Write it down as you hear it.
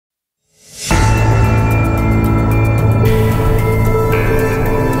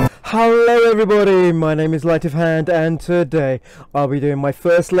Hello everybody, my name is Light of Hand and today I'll be doing my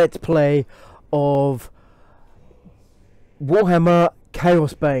first Let's Play of Warhammer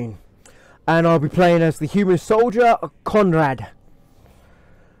Chaosbane, and I'll be playing as the human soldier Konrad.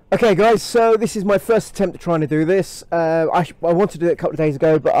 Okay guys, so this is my first attempt at trying to do this. I wanted to do it a couple of days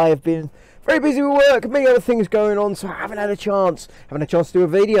ago, but I have been very busy with work and many other things going on, so I haven't had a chance to do a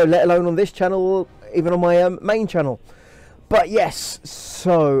video, let alone on this channel or even on my main channel. But yes,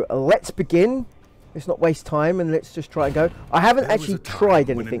 so let's begin. Let's not waste time and let's just try and go. I haven't actually tried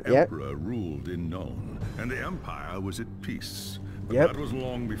anything yet. The emperor ruled in Nome, and the empire was at peace. But Yep. that was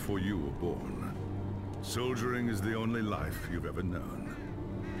long before you were born. Soldiering is the only life you've ever known.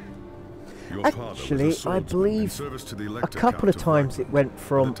 Your Actually, I believe a couple of times it went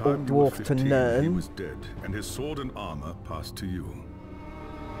from Old Dwarf to 15, Nern. He was dead, and his sword and armor passed to you.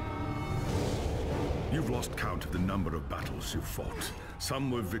 You've lost count of the number of battles you fought.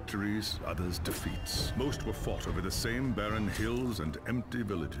 Some were victories, others defeats. Most were fought over the same barren hills and empty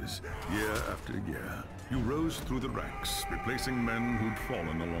villages, year after year. You rose through the ranks, replacing men who'd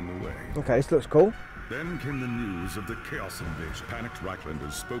fallen along the way. Okay, this looks cool. Then came the news of the Chaos invasion. Panicked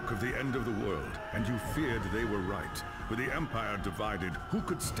Reichlanders spoke of the end of the world, and you feared they were right. With the Empire divided, who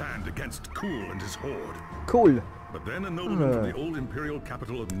could stand against Kuhl and his horde? Cool. But then a nobleman from the old imperial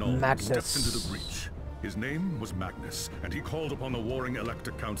capital of Nome stepped into the breach. His name was Magnus, and he called upon the warring Elector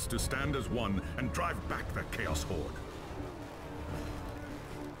Counts to stand as one and drive back the Chaos Horde.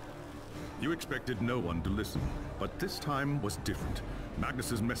 You expected no one to listen, but this time was different.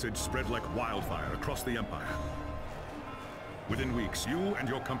 Magnus's message spread like wildfire across the Empire. Within weeks, you and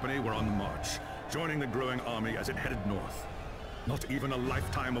your company were on the march, joining the growing army as it headed north. Not even a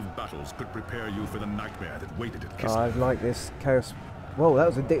lifetime of battles could prepare you for the nightmare that waited at Kislev. I like this Chaos. Whoa, that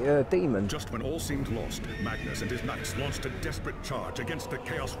was a demon. Just when all seemed lost, Magnus and his knights launched a desperate charge against the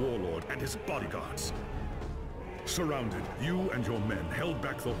Chaos Warlord and his bodyguards. Surrounded, you and your men held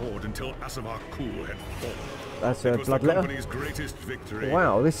back the horde until Asavar Kuhl had fallen. That's a blood the letter. company's greatest victory.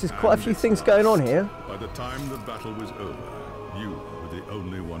 Wow, this is quite a few things going on here. By the time the battle was over, you were the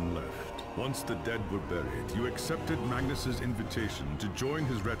only one left. Once the dead were buried, you accepted Magnus's invitation to join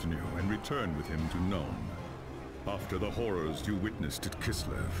his retinue and return with him to Nome. After the horrors you witnessed at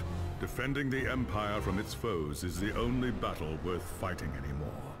Kislev, defending the Empire from its foes is the only battle worth fighting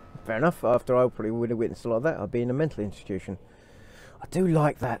anymore. Fair enough. After I probably would have witnessed a lot of that, I'd be in a mental institution. I do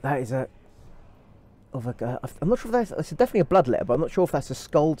like that. That is a... I'm not sure if that's definitely a blood letter, but I'm not sure if that's a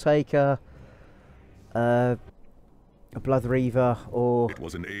skull taker, a blood reaver, or... It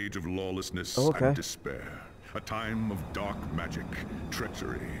was an age of lawlessness and despair. A time of dark magic,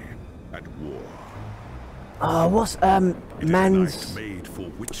 treachery, and war. Oh, what's man's made for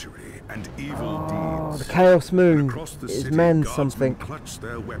witchery and evil deeds. The Chaos Moon is man something. Clutch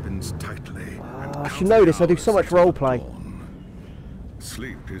their weapons tightly. I should know this. I do so much role play.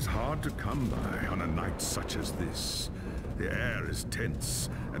 Sleep is hard to come by on a night such as this. The air is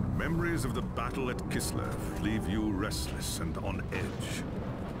tense, and memories of the battle at Kislev leave you restless and on edge.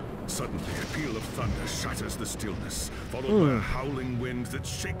 Suddenly, a peal of thunder shatters the stillness, followed by a howling wind that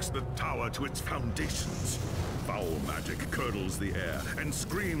shakes the tower to its foundations. Foul magic curdles the air, and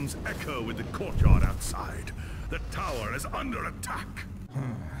screams echo in the courtyard outside. The tower is under attack.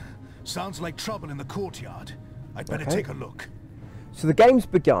 Sounds like trouble in the courtyard. I'd better take a look. So the game's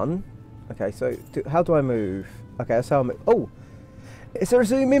begun. Okay, so how do I move? Okay, that's how I move. Oh! Is there a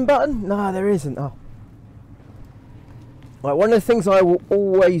zoom in button? No, there isn't. Oh. Right, one of the things I will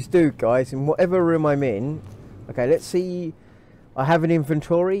always do, guys, in whatever room I'm in. Okay, let's see. I have an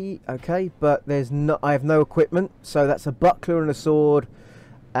inventory, okay, but I have no equipment, so that's a buckler and a sword.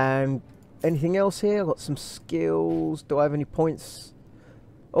 And anything else here? I've got some skills. Do I have any points?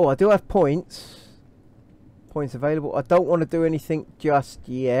 Oh, I do have points. Points available. I don't want to do anything just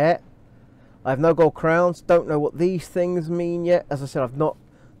yet. I have no gold crowns. Don't know what these things mean yet. As I said, I've not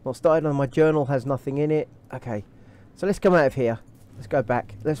started on my journal. Has nothing in it. Okay. So let's come out of here. Let's go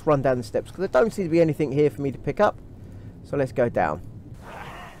back. Let's run down the steps because there don't seem to be anything here for me to pick up. So let's go down.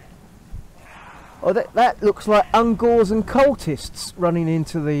 Oh, that looks like Ungors and cultists running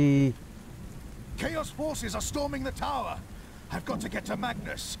into the... Chaos forces are storming the tower. I've got to get to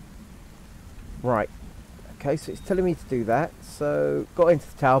Magnus. Right. Okay, so it's telling me to do that. So got into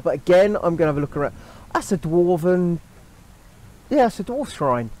the tower, but again, I'm going to have a look around. That's a dwarven... Yeah, it's a dwarf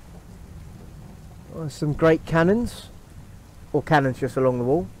shrine. Oh, some great cannons. Or cannons just along the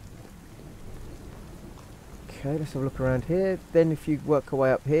wall. Okay, let's have a look around here. Then if you work our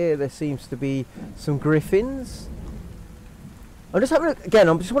way up here, there seems to be some griffins. I'm just having a look, again,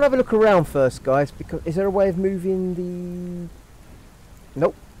 I just want to have a look around first, guys, because is there a way of moving the...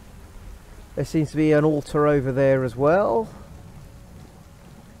 Nope. There seems to be an altar over there as well.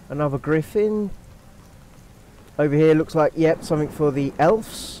 Another griffin. Over here looks like, yep, something for the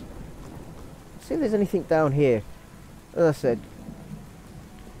elves. Let's see if there's anything down here. As I said,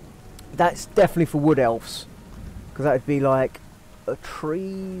 that's definitely for wood elves. Because that would be like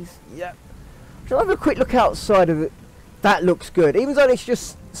trees. Yep. Shall I have a quick look outside of it? That looks good. Even though it's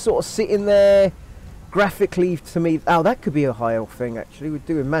just sort of sitting there graphically to me. Oh, that could be a high elf thing actually. We're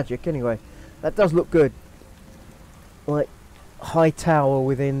doing magic anyway. That does look good. Like high tower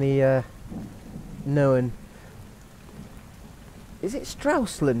within the Nern. Is it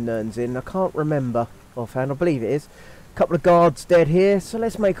Straussland Nern's in? I can't remember offhand. I believe it is. A couple of guards dead here, so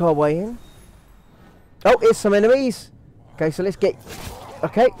let's make our way in. Oh, here's some enemies. Okay, so let's get...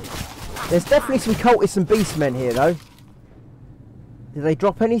 Okay. There's definitely some cultists and beastmen here, though. Did they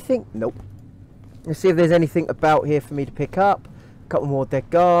drop anything? Nope. Let's see if there's anything about here for me to pick up. A couple more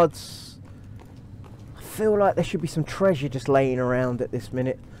dead guards. I feel like there should be some treasure just laying around at this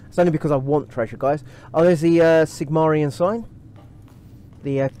minute. It's only because I want treasure, guys. Oh, there's the Sigmarian sign.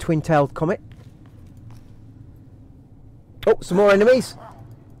 The twin-tailed comet. Oh, some more enemies.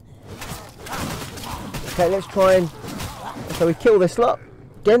 Okay, let's try and... So we kill this lot.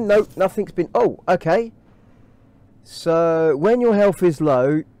 Again, no, nothing's been... Oh, okay. So, when your health is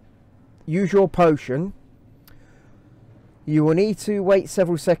low, use your potion. You will need to wait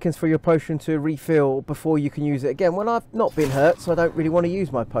several seconds for your potion to refill before you can use it again. Well, I've not been hurt, so I don't really want to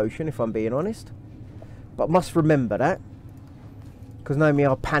use my potion, if I'm being honest. But I must remember that. Because knowing me,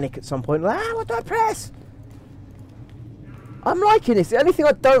 I'll panic at some point. Ah, what do I press? I'm liking this. The only thing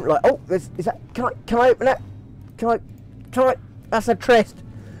I don't like... Oh, is that... Can I open that? Can I... That's a chest.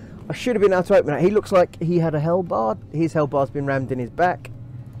 I should have been able to open that. He looks like he had a hellbard. His hellbard's been rammed in his back.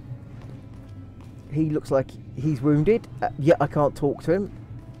 He looks like he's wounded. Yeah, I can't talk to him.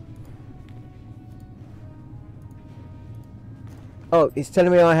 Oh, it's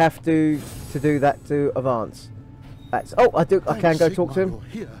telling me I have to do that to advance. That's... Oh, I do. I can go talk to him.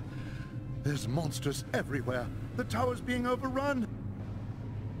 Here. There's monsters everywhere. The tower's being overrun.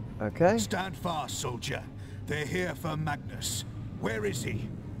 Okay. Stand fast, soldier. They're here for Magnus. Where is he?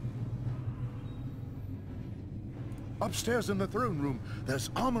 Upstairs in the throne room. There's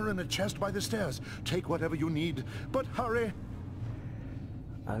armor in a chest by the stairs. Take whatever you need, but hurry.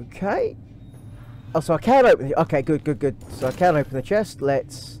 Okay. Oh, so I can open it. Okay, good. So I can open the chest.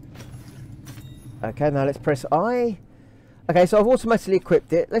 Let's... Okay, now let's press I. Okay, so I've automatically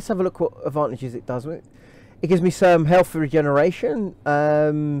equipped it. Let's have a look what advantages it does with it. It gives me some health regeneration.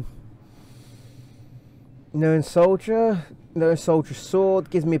 Known soldier sword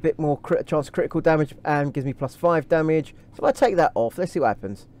gives me a bit more chance of critical damage and gives me +5 damage. So if I take that off, let's see what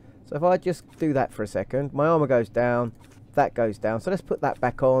happens. So if I just do that for a second, my armor goes down, that goes down. So let's put that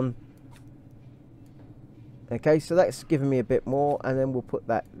back on. Okay, so that's giving me a bit more, and then we'll put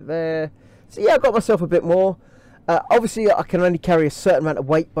that there. So yeah, I've got myself a bit more. Obviously, I can only carry a certain amount of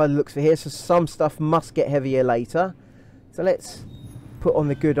weight by the looks of here, so some stuff must get heavier later. So let's put on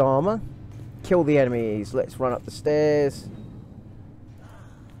the good armor. Kill the enemies. Let's run up the stairs.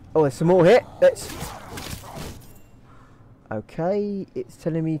 Oh, there's some more here. Let's... Okay, it's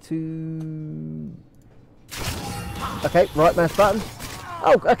telling me to... Okay, right mouse button.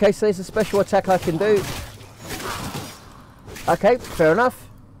 Oh, okay, so there's a special attack I can do. Okay, fair enough.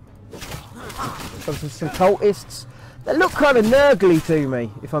 Some cultists. They look kind of nurgly to me,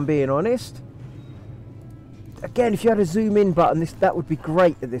 if I'm being honest. Again, if you had a zoom in button, that would be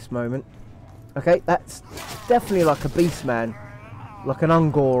great at this moment. Okay, that's definitely like a beast man. Like an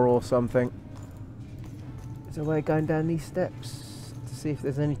Ungor or something. Is there a way of going down these steps to see if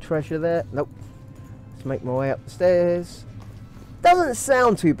there's any treasure there? Nope. Let's make my way up the stairs. Doesn't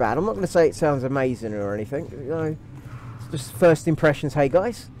sound too bad. I'm not going to say it sounds amazing or anything. You know, it's just first impressions, hey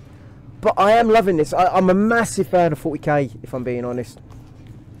guys. But I am loving this. I'm a massive fan of 40k, if I'm being honest.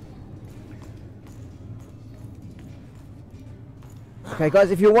 Okay,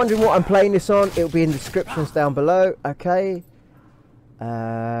 guys, if you're wondering what I'm playing this on, it'll be in the descriptions down below. Okay.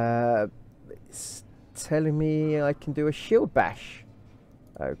 It's telling me I can do a shield bash.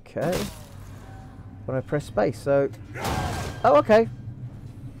 Okay. When I press space, so... Oh, okay.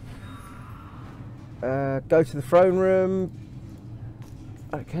 Go to the throne room.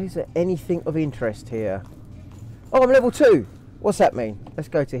 Okay, is there anything of interest here? Oh, I'm level 2. What's that mean? Let's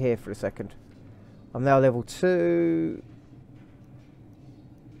go to here for a second. I'm now level 2.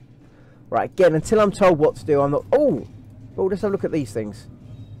 Right, again, until I'm told what to do, I'm not... Oh, let's have a look at these things.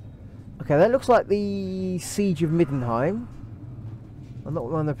 Okay, that looks like the Siege of Middenheim. I'm not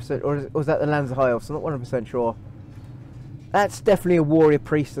 100%... Or was that the Lands of High Elves? I'm not 100% sure. That's definitely a warrior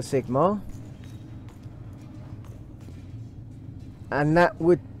priest of Sigmar. And that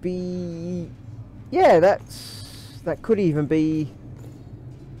would be... yeah, that could even be...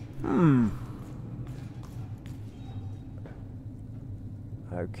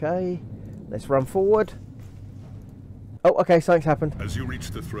 Okay, let's run forward. Oh, okay, something's happened. As you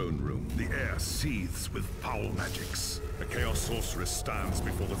reach the throne room, the air seethes with foul magics. A chaos sorceress stands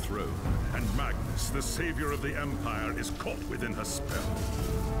before the throne, and Magnus, the savior of the Empire, is caught within her spell.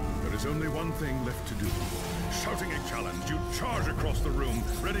 There is only one thing left to do. Shouting a challenge, you charge across the room,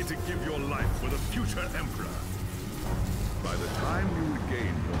 ready to give your life for the future Emperor. By the time you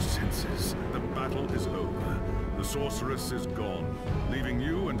regain your senses, the battle is over. The sorceress is gone, leaving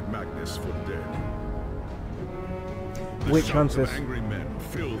you and Magnus for dead. The Witch shouts hunters. of angry men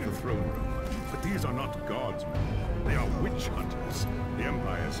fill the throne room, but these are not guardsmen. They are witch hunters, the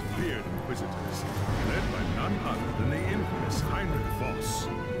Empire's feared inquisitors, led by none other than the infamous Heinrich Voss.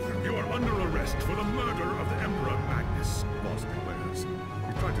 You are under arrest for the murder of the Emperor Magnus, Voss declares.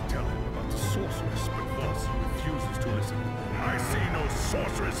 You try to tell him about the sorceress, but Voss refuses to listen. I see no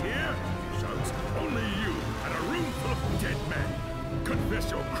sorceress here, he shouts. Only you and a room full of dead men. Confess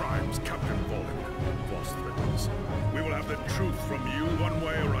your crimes, Captain Volin, Voss threatens. We will have the truth from you one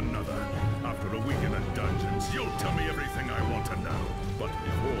way or another. After a week in the dungeons, you'll tell me everything I want to know. But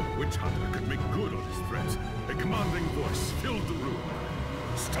before the witch hunter could make good on his threat, a commanding voice filled the room.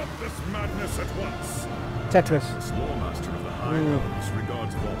 Stop this madness at once! Tetris. The lawmaster of the High Elves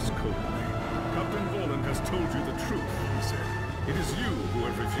regards Voss coldly. Captain Volin has told you the truth, he said. It is you who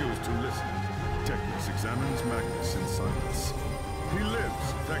have refused to listen. Tetris examines Magnus in silence. He lives,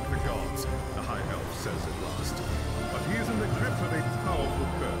 thank the gods, the High Elf says at last. But he is in the grip of a powerful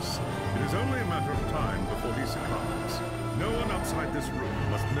curse. It is only a matter of time before he succumbs. No one outside this room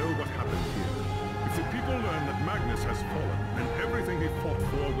must know what happened here. If the people learn that Magnus has fallen, then everything he fought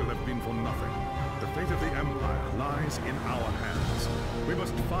for will have been for nothing. The fate of the Empire lies in our hands. We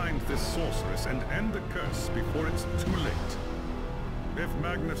must find this sorceress and end the curse before it's too late. If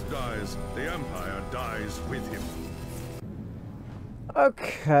Magnus dies, the Empire dies with him.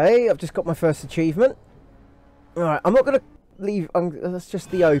 Okay, I've just got my first achievement. Alright, I'm not going to leave... that's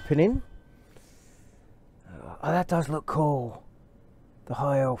just the opening. Oh, that does look cool. The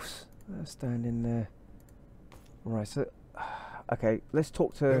High Elves. They're standing there. Right, so... okay, let's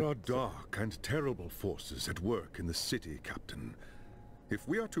talk to... There are dark and terrible forces at work in the city, Captain. If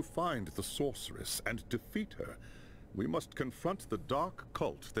we are to find the sorceress and defeat her, we must confront the dark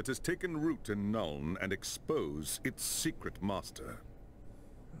cult that has taken root in Nuln and expose its secret master.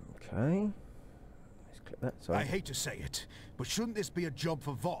 Okay. Let's click that. Sorry. I hate to say it, but shouldn't this be a job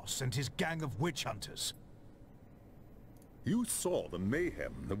for Voss and his gang of witch hunters? You saw the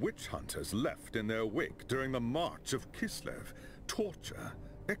mayhem the witch hunters left in their wake during the March of Kislev. Torture,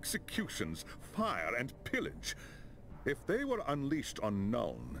 executions, fire, and pillage. If they were unleashed on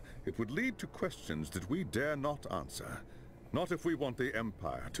Nuln, it would lead to questions that we dare not answer. Not if we want the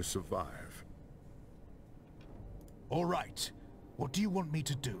Empire to survive. All right. What do you want me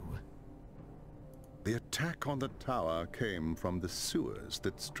to do? The attack on the tower came from the sewers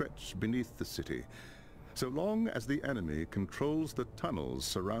that stretch beneath the city. So long as the enemy controls the tunnels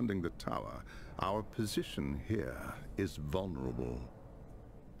surrounding the tower, our position here is vulnerable.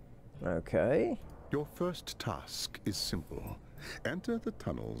 Okay. Your first task is simple. Enter the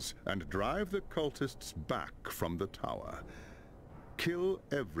tunnels and drive the cultists back from the tower. Kill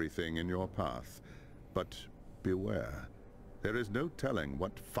everything in your path, but beware. There is no telling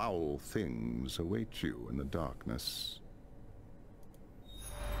what foul things await you in the darkness.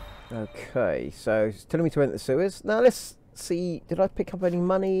 Okay, so it's telling me to enter the sewers. Now let's see, did I pick up any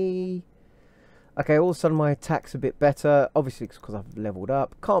money? Okay, all of a sudden my attack's a bit better. Obviously it's because I've leveled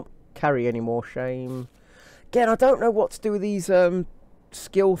up. Can't carry any more, shame. Again, I don't know what to do with these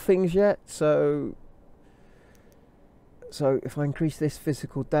skill things yet, so if I increase this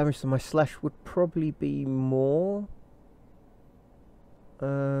physical damage, then my slash would probably be more.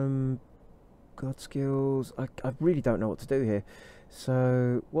 God skills. I really don't know what to do here.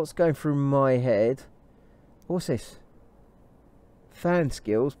 So what's going through my head? What's this? Fan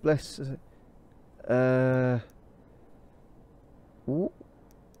skills. Bless. Ooh.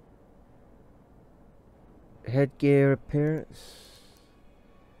 Headgear appearance.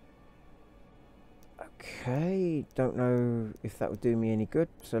 Okay, don't know if that would do me any good.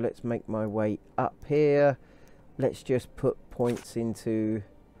 So let's make my way up here. Let's just put points into...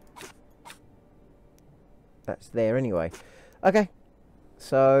 that's there anyway. Okay,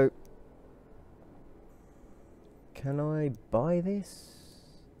 so... can I buy this?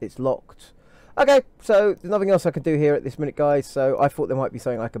 It's locked. Okay, so there's nothing else I can do here at this minute, guys. So I thought there might be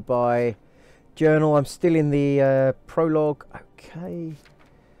something I could buy journal. I'm still in the prologue. Okay.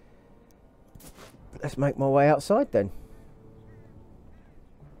 Let's make my way outside then.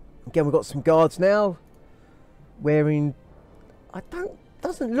 Again, we've got some guards now. Wearing...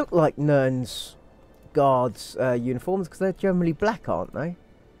 doesn't look like Nern's guards uniforms, because they're generally black, aren't they?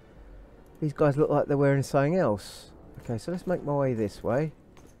 These guys look like they're wearing something else. Okay, so let's make my way this way.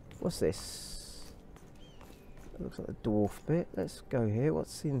 What's this? It looks like the dwarf bit. Let's go here.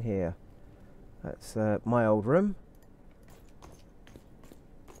 What's in here? That's my old room.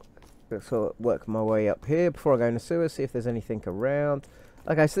 Let's sort of work my way up here before I go in the sewer, see if there's anything around.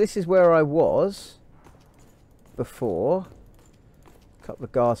 Okay, so this is where I was before. A couple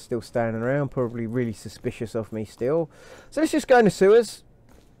of guards still standing around, probably really suspicious of me still. So let's just go in the sewers.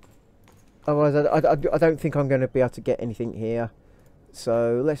 Otherwise, I don't think I'm going to be able to get anything here.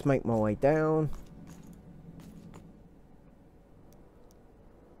 So let's make my way down.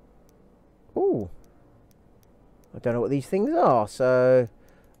 Ooh. I don't know what these things are, so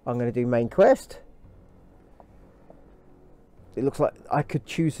I'm going to do main quest. It looks like I could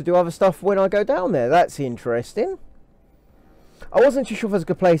choose to do other stuff when I go down there. That's interesting. I wasn't too sure if I was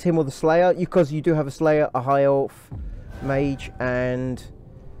going to play as him or the Slayer, because you do have a Slayer, a High Elf Mage, and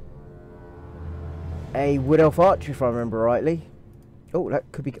a Wood Elf Archer, if I remember rightly. Oh,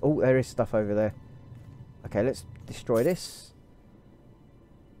 that could be... Oh, there is stuff over there. Okay, let's destroy this.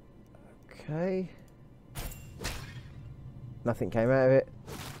 Okay. Nothing came out of it.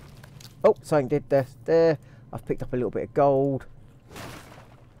 Oh, something did there. I've picked up a little bit of gold.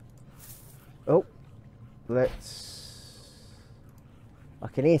 Oh, let's... I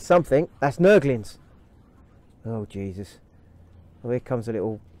can hear something. That's Nurglings. Oh, Jesus. Well, here comes a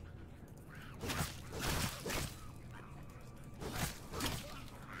little...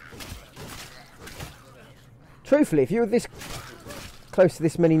 Truthfully, if you were this close to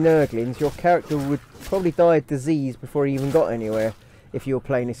this many Nurglings, your character would probably die of disease before he even got anywhere. If you were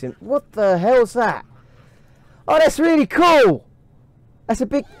playing this in... What the hell's that? Oh, that's really cool! That's a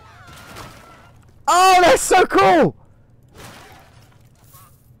big... Oh, that's so cool!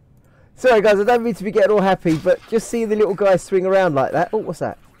 Sorry guys, I don't mean to be getting all happy, but just see the little guy swing around like that. Oh, what's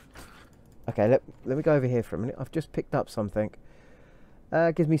that? Okay, let me go over here for a minute. I've just picked up something.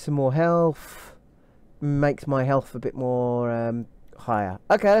 Gives me some more health. Makes my health a bit more higher.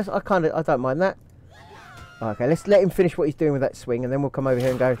 Okay, I don't mind that. Okay, let's let him finish what he's doing with that swing, and then we'll come over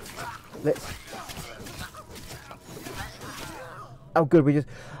here and go. Let's... Oh, good. We just...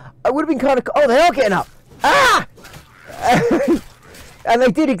 I would have been kind of... Oh, they are getting up. Ah! And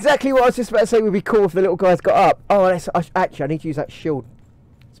they did exactly what I was just about to say would be cool if the little guys got up. Oh, actually, I need to use that shield.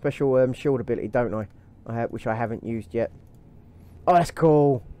 Special shield ability, don't I? Which I haven't used yet. Oh, that's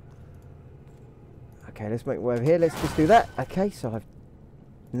cool. Okay, let's make way over here. Let's just do that. Okay, so I've...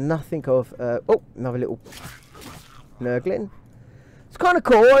 Nothing of... oh, another little Nurgling. It's kind of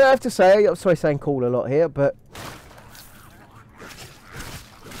cool, I have to say. I'm sorry saying cool a lot here, but...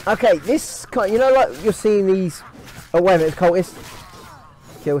 Okay, this kind... You know, like you're seeing these... Oh, wait a minute, cultists.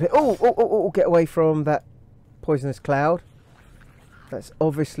 Killed it. Oh, get away from that poisonous cloud. That's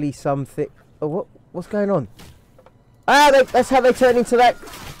obviously something... Oh, what's going on? Ah, that's how they turn into that...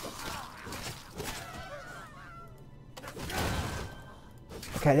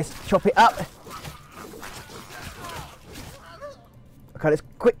 Okay, let's chop it up. Okay, let's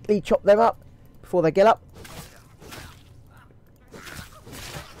quickly chop them up before they get up.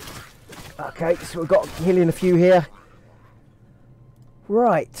 Okay, so we've got healing a few here.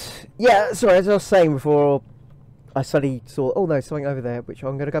 Right. Yeah, sorry, as I was saying before, I suddenly saw... Oh, no, something over there, which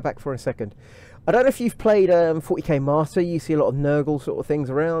I'm going to go back for in a second. I don't know if you've played 40k Master. You see a lot of Nurgle sort of things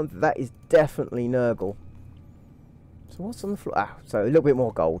around. That is definitely Nurgle. So what's on the floor? Ah, so a little bit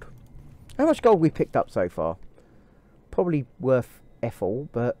more gold. How much gold we picked up so far? Probably worth F all,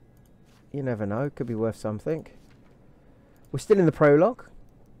 but you never know. Could be worth something. We're still in the prologue.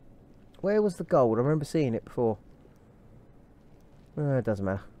 Where was the gold? I remember seeing it before. It doesn't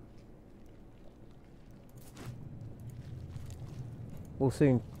matter. We'll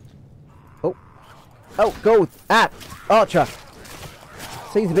soon... Oh, gold! Ah! Archer!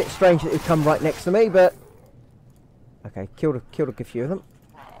 Seems a bit strange that he'd come right next to me, but... Okay, killed a good few of them.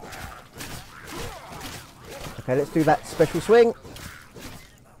 Okay, let's do that special swing.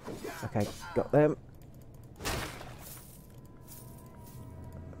 Okay, got them.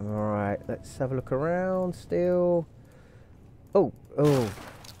 Alright, let's have a look around still. Oh.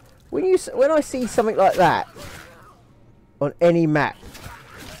 When I see something like that on any map,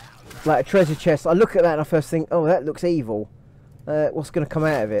 like a treasure chest, I look at that and I first think, oh, that looks evil. What's going to come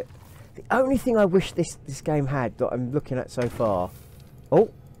out of it? The only thing I wish this game had that I'm looking at so far...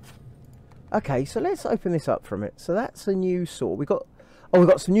 Oh! Okay, so let's open this up from it. So that's a new sword. We've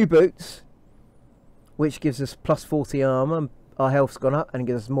got some new boots, which gives us plus 40 armor. Our health's gone up and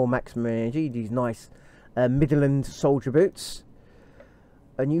gives us more maximum energy. These nice Midland soldier boots.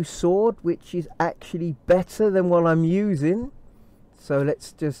 A new sword, which is actually better than what I'm using. So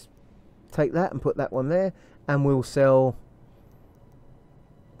let's just take that and put that one there, and we'll sell.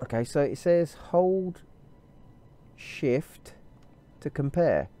 Okay, so it says hold shift to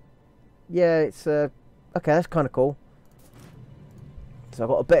compare. Yeah, it's okay, that's kind of cool. So I've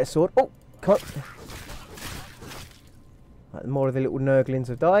got a better sword. Oh, cut. Right, more of the little nurglings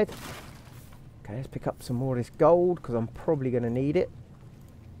have died. Okay, let's pick up some more of this gold, because I'm probably going to need it.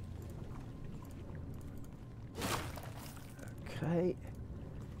 Okay.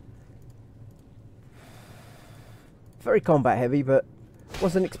 Very combat heavy, but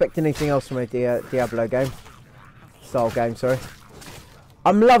wasn't expecting anything else from a Diablo game. Style game, sorry.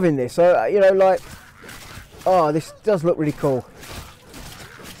 I'm loving this. So, you know, like, oh, this does look really cool.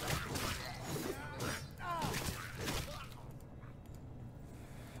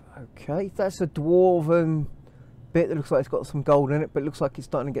 Okay, that's a dwarven bit that looks like it's got some gold in it, but it looks like it's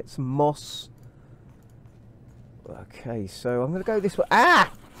starting to get some moss. Okay, so I'm going to go this way.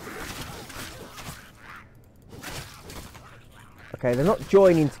 Ah! Okay, they're not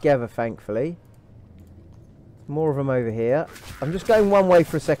joining together, thankfully. More of them over here. I'm just going one way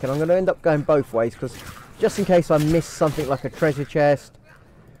for a second. I'm going to end up going both ways, because just in case I miss something like a treasure chest.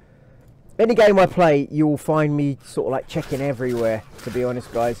 Any game I play, you will find me sort of like checking everywhere, to be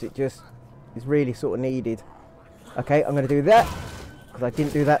honest, guys. It just is really sort of needed. Okay, I'm going to do that, because I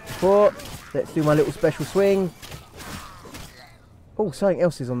didn't do that before. Let's do my little special swing. Oh, something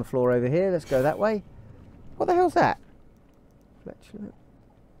else is on the floor over here. Let's go that way. What the hell's that?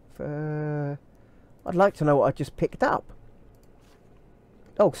 I'd like to know what I just picked up.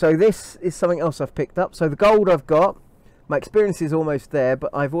 Oh, so this is something else I've picked up. So the gold I've got, my experience is almost there, but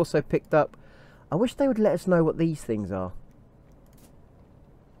I've also picked up, I wish they would let us know what these things are.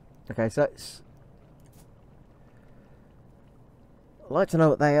 Okay, so it's, I'd like to know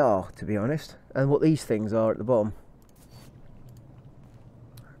what they are, to be honest, and what these things are at the bottom.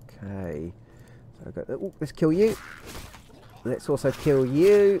 Okay, so I've got, oh, let's kill you. Let's also kill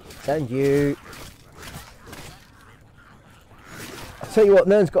you and you. I'll tell you what,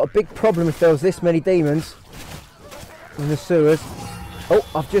 Nern's got a big problem if there was this many demons in the sewers. Oh,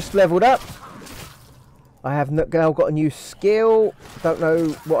 I've just leveled up. I have now got a new skill. Don't know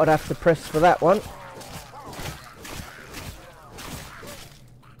what I'd have to press for that one.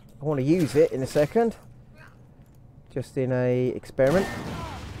 I want to use it in a second. Just in a experiment.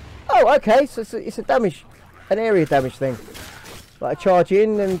 Oh, okay, so it's a damage, an area damage thing. Like a charge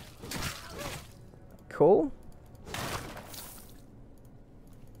in and cool.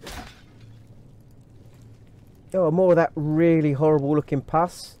 Oh, more of that really horrible looking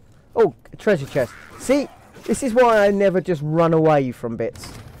pus. Oh, a treasure chest. See, this is why I never just run away from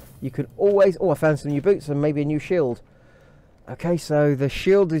bits. You could always... Oh, I found some new boots and maybe a new shield. Okay, so the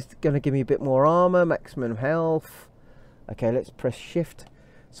shield is going to give me a bit more armor, maximum health. Okay, let's press shift.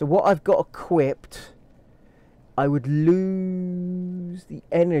 So what I've got equipped, I would lose the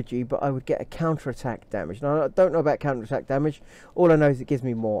energy, but I would get a counterattack damage. Now, I don't know about counterattack damage. All I know is it gives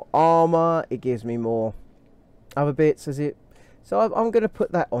me more armor. It gives me more other bits. As it. So I'm going to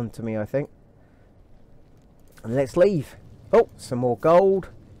put that onto me, I think. And let's leave. Oh, some more gold.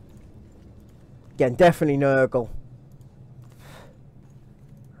 Again, definitely Nurgle.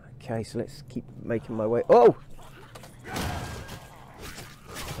 Okay, so let's keep making my way. Oh!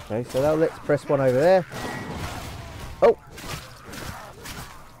 Okay, so now let's press one over there. Oh!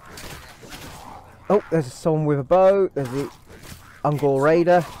 Oh, there's someone with a bow. There's the Ungor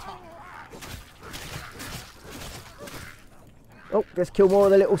Raider. Oh, let's kill more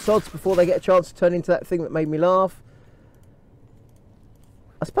of the little sods before they get a chance to turn into that thing that made me laugh.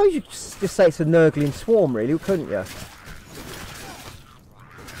 I suppose you could just say it's a Nurgling swarm, really, couldn't you? It's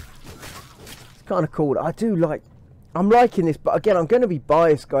kind of cool. I do like... I'm liking this, but again, I'm going to be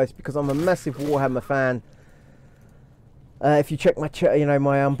biased, guys, because I'm a massive Warhammer fan. If you check my you know,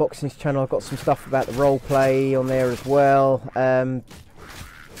 my unboxings channel, I've got some stuff about the roleplay on there as well. I'm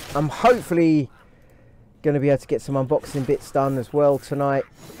hopefully going to be able to get some unboxing bits done as well tonight.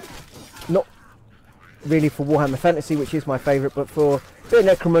 Not really for Warhammer Fantasy, which is my favourite, but for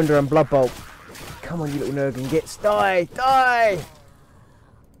Necromunda and Blood Bolt. Come on, you little Nurgle gits. Die! Die!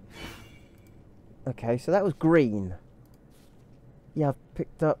 Okay, so that was green. Yeah, I've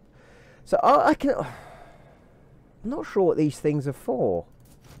picked up... So I can... I'm not sure what these things are for.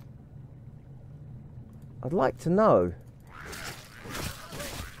 I'd like to know.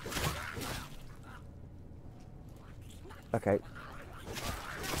 Okay.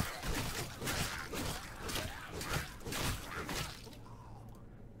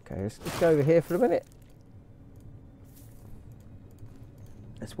 Okay, let's go over here for a minute.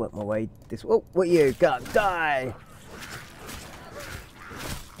 Let's work my way this. Oh, what you got? Die!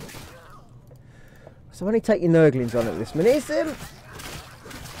 So I'm only taking Nurglings on at this minute.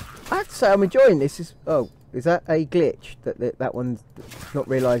 I have to say I'm enjoying this. Is that a glitch? That one's not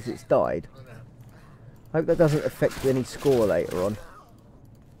realised it's died? I hope that doesn't affect any score later on.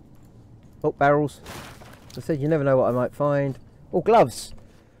 Oh, barrels. As I said, you never know what I might find. Oh, gloves.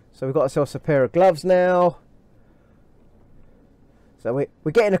 So we've got ourselves a pair of gloves now. So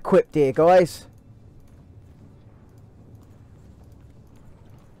we're getting equipped here, guys.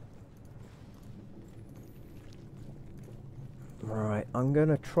 Alright, I'm going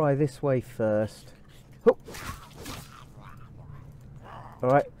to try this way first. Oh.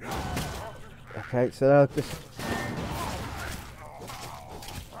 Alright. Okay, so now just...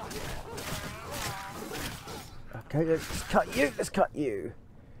 Okay, let's cut you. Let's cut you.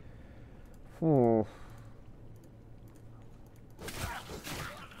 Oh.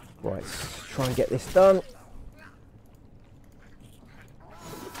 Right, let's try and get this done.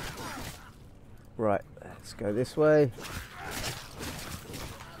 Right, let's go this way.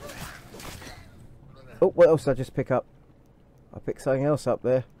 Oh, what else did I just pick up? I picked something else up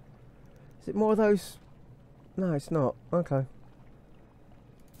there. Is it more of those? No, it's not. Okay.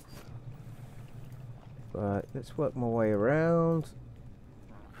 Right, let's work my way around.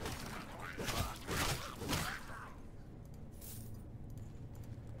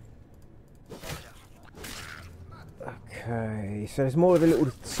 Okay, so there's more of the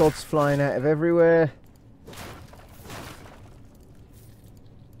little sods flying out of everywhere.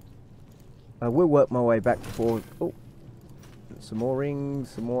 I will work my way back forward. Oh, some more rings,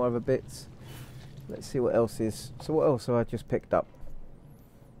 some more other bits. Let's see what else is. So what else have I just picked up?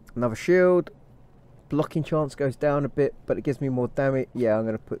 Another shield. Blocking chance goes down a bit, but it gives me more damage. Yeah, I'm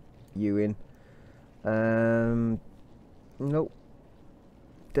going to put you in. Nope.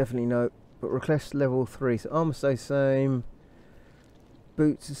 Definitely no. But request level 3. So armor stays same.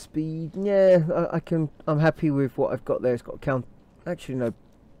 Boots of speed. Yeah, I'm happy with what I've got there. It's got count. Actually, no.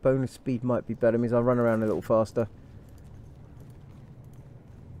 Bonus speed might be better. It means I'll run around a little faster.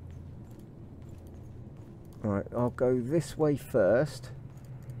 Alright, I'll go this way first.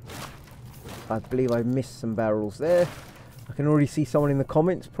 I believe I missed some barrels there. I can already see someone in the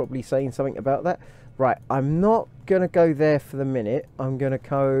comments probably saying something about that. Right, I'm not going to go there for the minute. I'm going to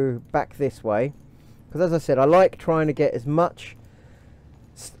go back this way. Because as I said, I like trying to get as much...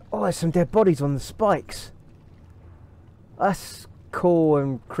 Oh, there's some dead bodies on the spikes. That's cool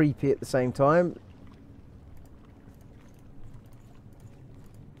and creepy at the same time.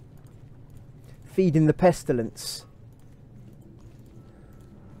 Feeding the pestilence.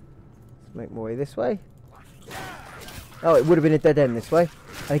 Let's make my way this way. Oh, it would have been a dead end this way.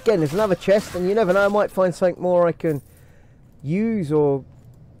 And again, there's another chest, and you never know, I might find something more I can use or...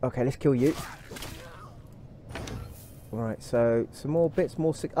 Okay, let's kill you. Right, so some more bits,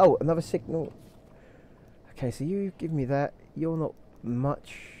 more oh, another signal. Okay, so you give me that. You're not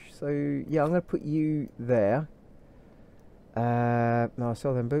much. So, yeah, I'm going to put you there. No, I'll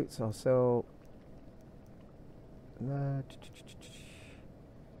sell them boots. I'll sell... Yeah,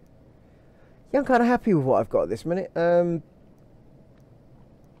 I'm kind of happy with what I've got at this minute.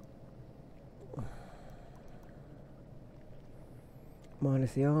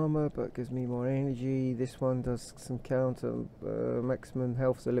 Minus the armor, but gives me more energy. This one does some counter. Maximum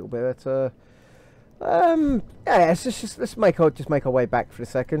health's a little bit better. Yeah, let's make our way back for a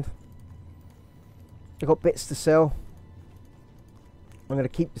second. I've got bits to sell. I'm going to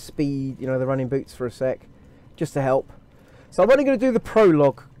keep the speed, you know, the running boots for a sec, just to help. So I'm only going to do the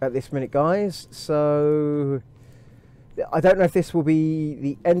prologue at this minute, guys. So I don't know if this will be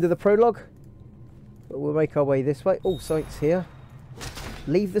the end of the prologue, but we'll make our way this way. Oh, something's here.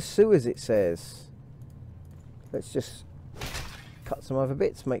 Leave the sewers, it says. Let's just cut some other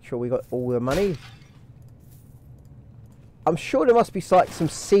bits, make sure we got all the money. I'm sure there must be like some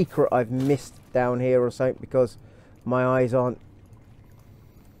secret I've missed down here or something, because my eyes aren't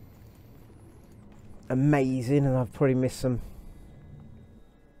amazing and I've probably missed some.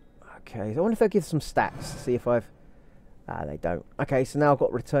 Okay, so I wonder if they'll give some stats, see if I've... Ah, they don't. Okay, so now I've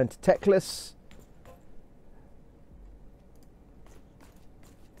got return to Techless.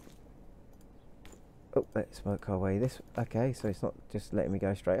 Oh, let's work our way this... Okay, so it's not just letting me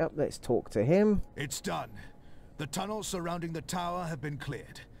go straight up. Let's talk to him. It's done. The tunnels surrounding the tower have been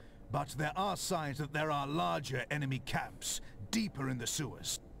cleared, but there are signs that there are larger enemy camps deeper in the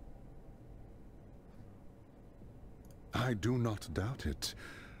sewers. I do not doubt it.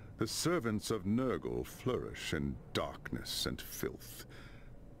 The servants of Nurgle flourish in darkness and filth.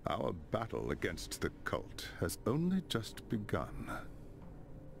 Our battle against the cult has only just begun.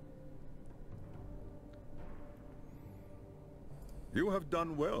 You have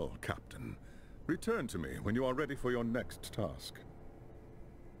done well, Captain. Return to me when you are ready for your next task.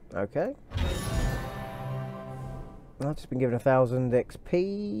 Okay. I've just been given 1,000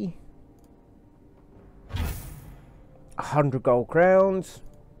 XP. 100 gold crowns.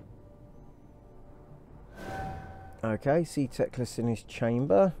 Okay, see Teclis in his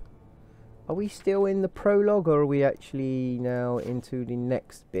chamber. Are we still in the prologue, or are we actually now into the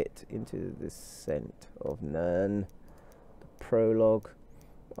next bit, into the descent of Nirn? The prologue.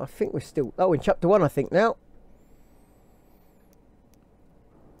 I think we're still... Oh, in chapter 1, I think, now.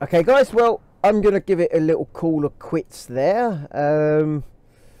 Okay, guys, well, I'm going to give it a little call of quits there.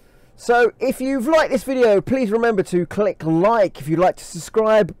 So, if you've liked this video, please remember to click like. If you'd like to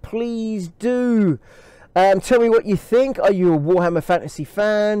subscribe, please do. Tell me what you think. Are you a Warhammer Fantasy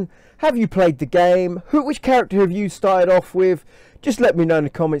fan? Have you played the game? Which character have you started off with? Just let me know in the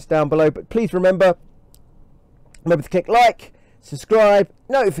comments down below. But please remember to click like, subscribe,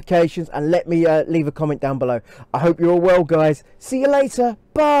 notifications, and let me leave a comment down below. I hope you're all well, guys. See you later.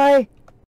 Bye.